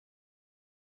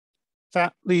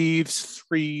That leaves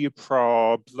 3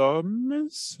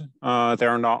 problems.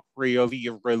 They're not really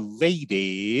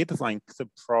related like the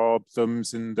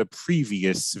problems in the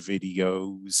previous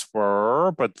videos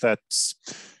were, but let's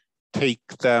take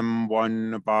them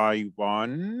one by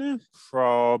one.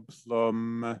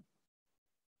 Problem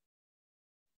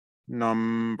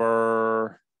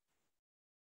number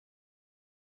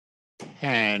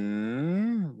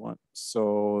 10.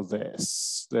 So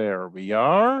this, there we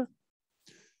are.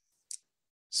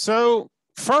 So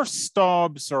first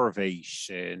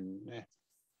observation,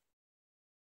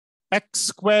 x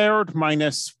squared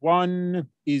minus 1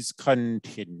 is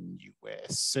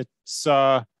continuous. It's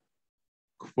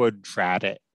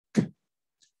quadratic.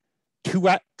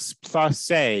 2x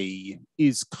plus a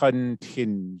is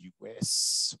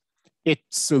continuous.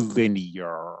 It's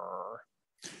linear.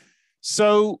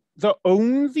 So the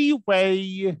only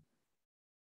way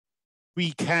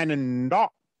we can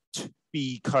not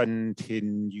be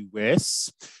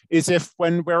continuous is if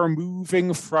when we're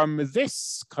moving from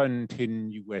this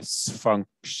continuous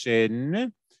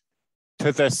function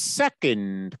to the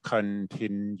second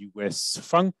continuous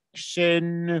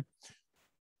function,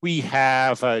 we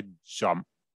have a jump.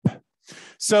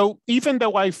 So even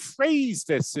though I phrase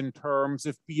this in terms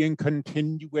of being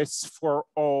continuous for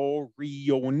all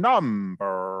real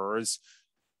numbers,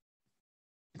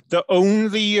 the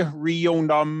only real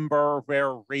number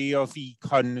we're really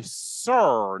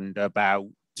concerned about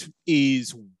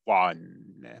is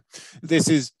 1. This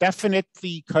is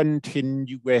definitely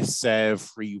continuous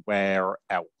everywhere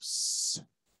else.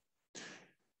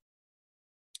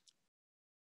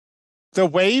 The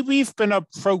way we've been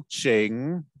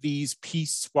approaching these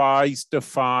piecewise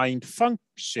defined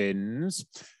functions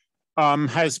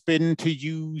has been to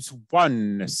use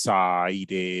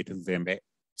one-sided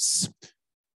limits.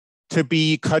 To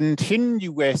be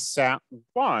continuous at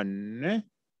 1,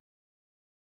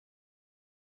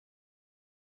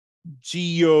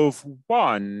 g of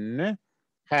 1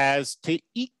 has to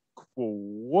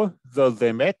equal the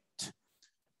limit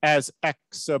as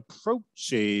x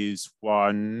approaches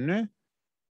 1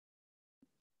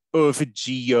 of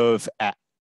g of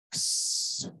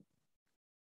x.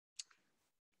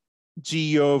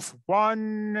 G of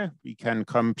 1, we can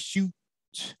compute.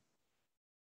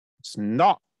 It's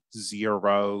not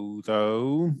 0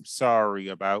 though, sorry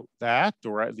about that,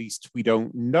 or at least we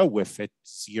don't know if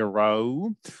it's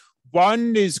 0.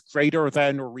 1 is greater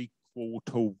than or equal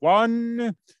to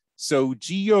 1, so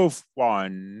g of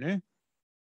 1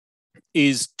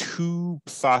 is 2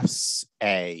 plus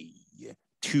a.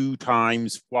 2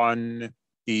 times 1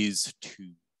 is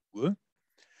 2.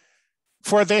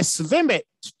 For this limit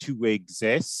to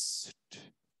exist,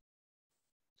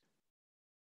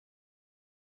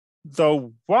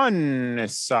 the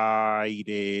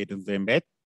one-sided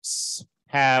limits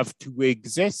have to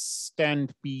exist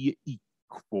and be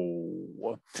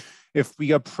equal. If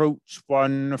we approach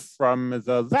 1 from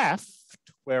the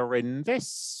left, we're in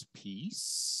this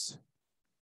piece.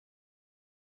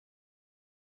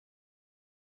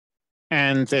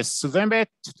 And this limit,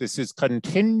 this is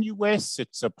continuous,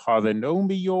 it's a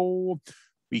polynomial.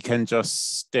 We can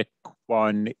just stick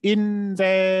 1 in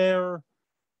there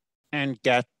and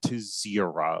get to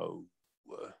 0.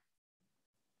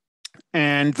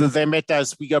 And the limit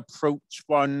as we approach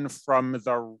 1 from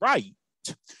the right,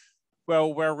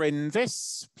 well, we're in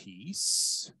this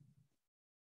piece.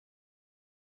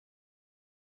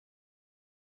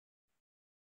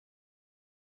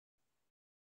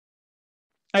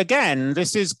 Again,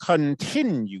 this is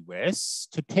continuous.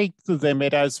 To take the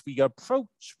limit as we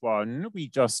approach 1, we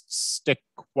just stick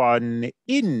 1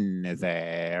 in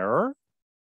there.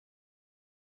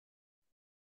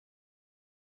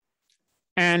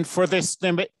 And for this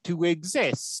limit to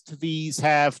exist, these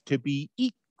have to be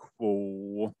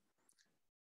equal.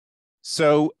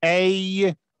 So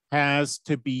a has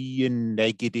to be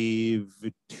negative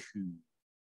 2.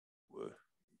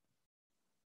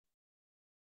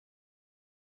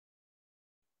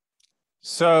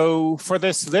 So for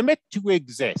this limit to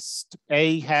exist,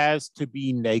 a has to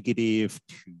be negative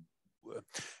 2.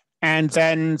 And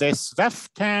then this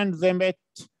left-hand limit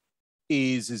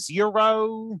is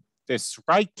 0. This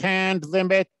right-hand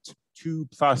limit, 2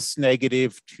 plus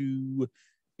negative 2,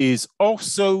 is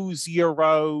also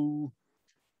 0.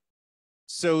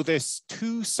 So this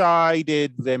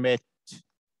two-sided limit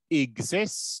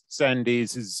exists and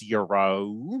is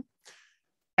 0.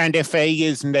 And if a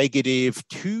is negative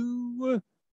 2,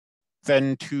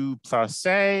 then 2 plus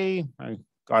a, I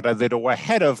got a little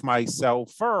ahead of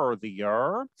myself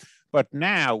earlier, but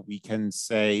now we can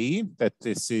say that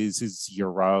this is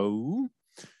 0.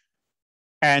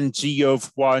 And g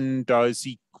of 1 does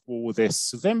equal equal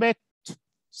this limit.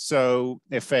 So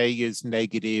if A is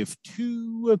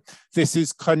 -2, this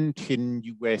is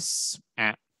continuous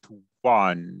at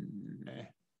 1.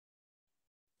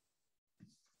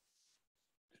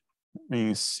 Let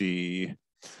me see.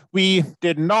 We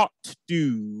did not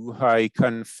do, I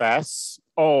confess,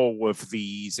 all of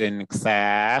these in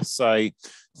class. I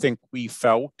think we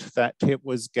felt that it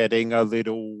was getting a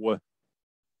little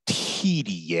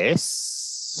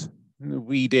tedious.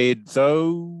 We did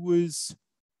those.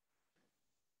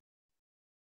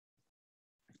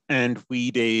 And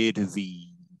we did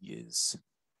these.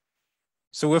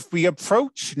 So if we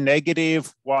approach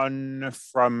 -1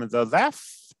 from the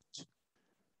left,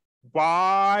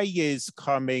 y is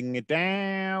coming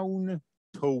down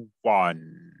to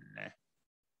 1.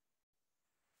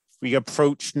 If we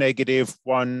approach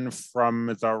 -1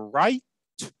 from the right,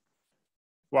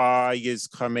 y is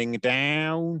coming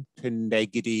down to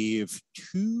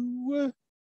 -2.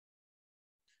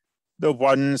 The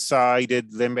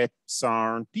one-sided limits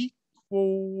aren't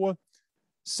equal,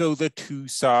 so the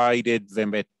two-sided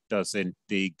limit doesn't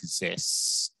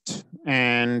exist.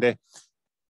 And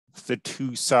if the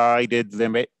two-sided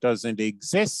limit doesn't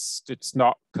exist, it's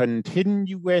not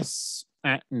continuous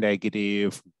at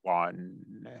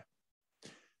 -1.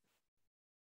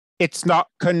 It's not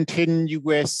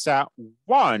continuous at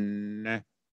 1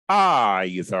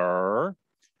 either,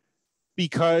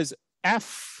 because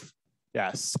f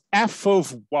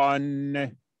of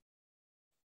 1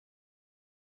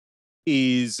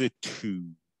 is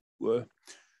 2.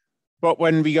 But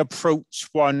when we approach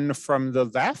 1 from the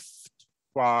left,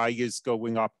 y is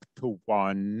going up to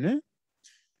 1.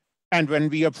 And when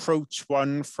we approach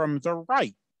 1 from the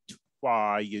right,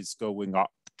 y is going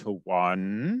up to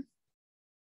 1.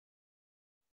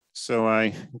 So I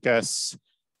guess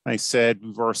I said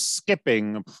we were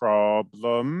skipping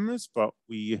problems, but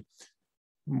we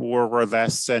more or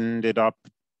less ended up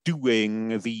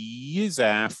doing these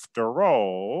after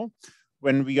all.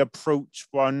 When we approach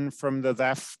 1 from the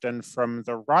left and from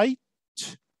the right,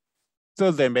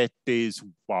 the limit is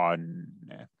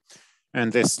 1.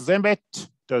 And this limit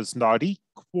does not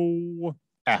equal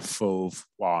f of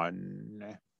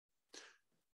 1.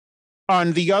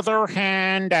 On the other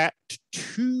hand, at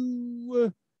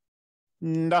 2,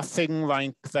 nothing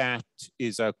like that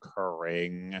is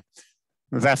occurring.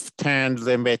 Left-hand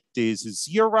limit is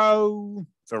 0.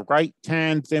 The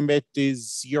right-hand limit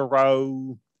is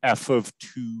 0. F of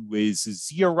 2 is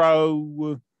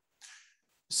 0.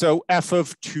 So f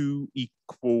of 2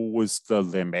 equals the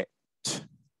limit.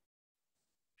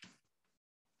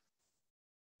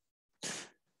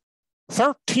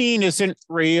 (13) isn't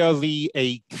really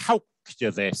a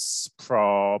calculus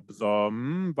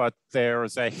problem, but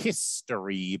there's a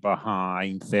history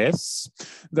behind this.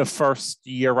 The first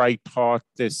year I taught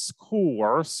this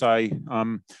course, I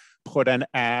put an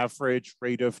average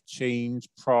rate of change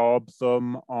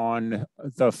problem on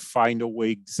the final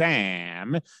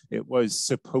exam. It was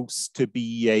supposed to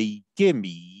be a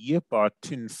gimme, but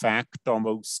in fact,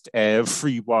 almost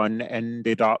everyone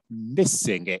ended up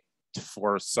missing it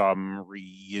for some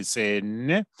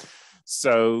reason.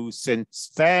 So since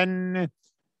then,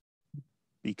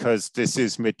 because this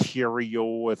is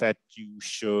material that you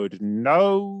should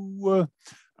know,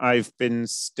 I've been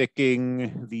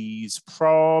sticking these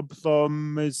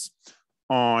problems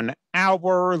on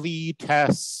hourly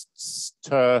tests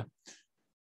to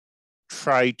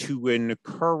try to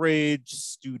encourage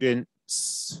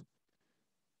students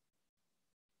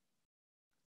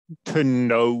to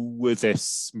know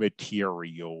this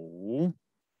material.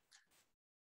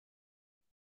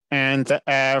 And the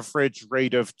average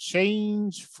rate of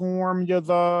change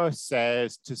formula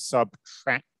says to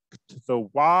subtract the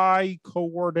y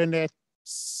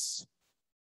coordinates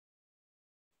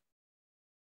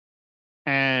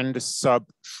and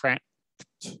subtract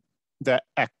the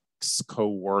x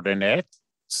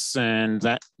coordinates. And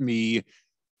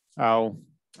I'll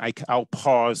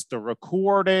pause the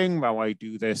recording while I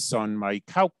do this on my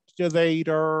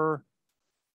calculator.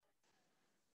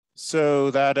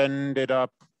 So that ended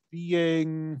up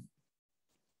being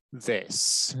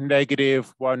this,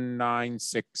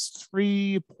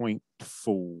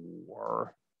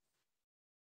 -1963.4.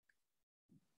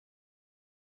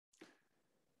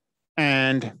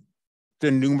 And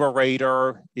the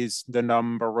numerator is the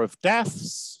number of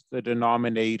deaths. The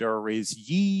denominator is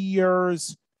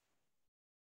years.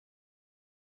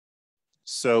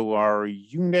 So our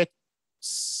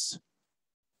units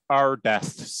are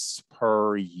deaths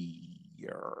per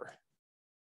year.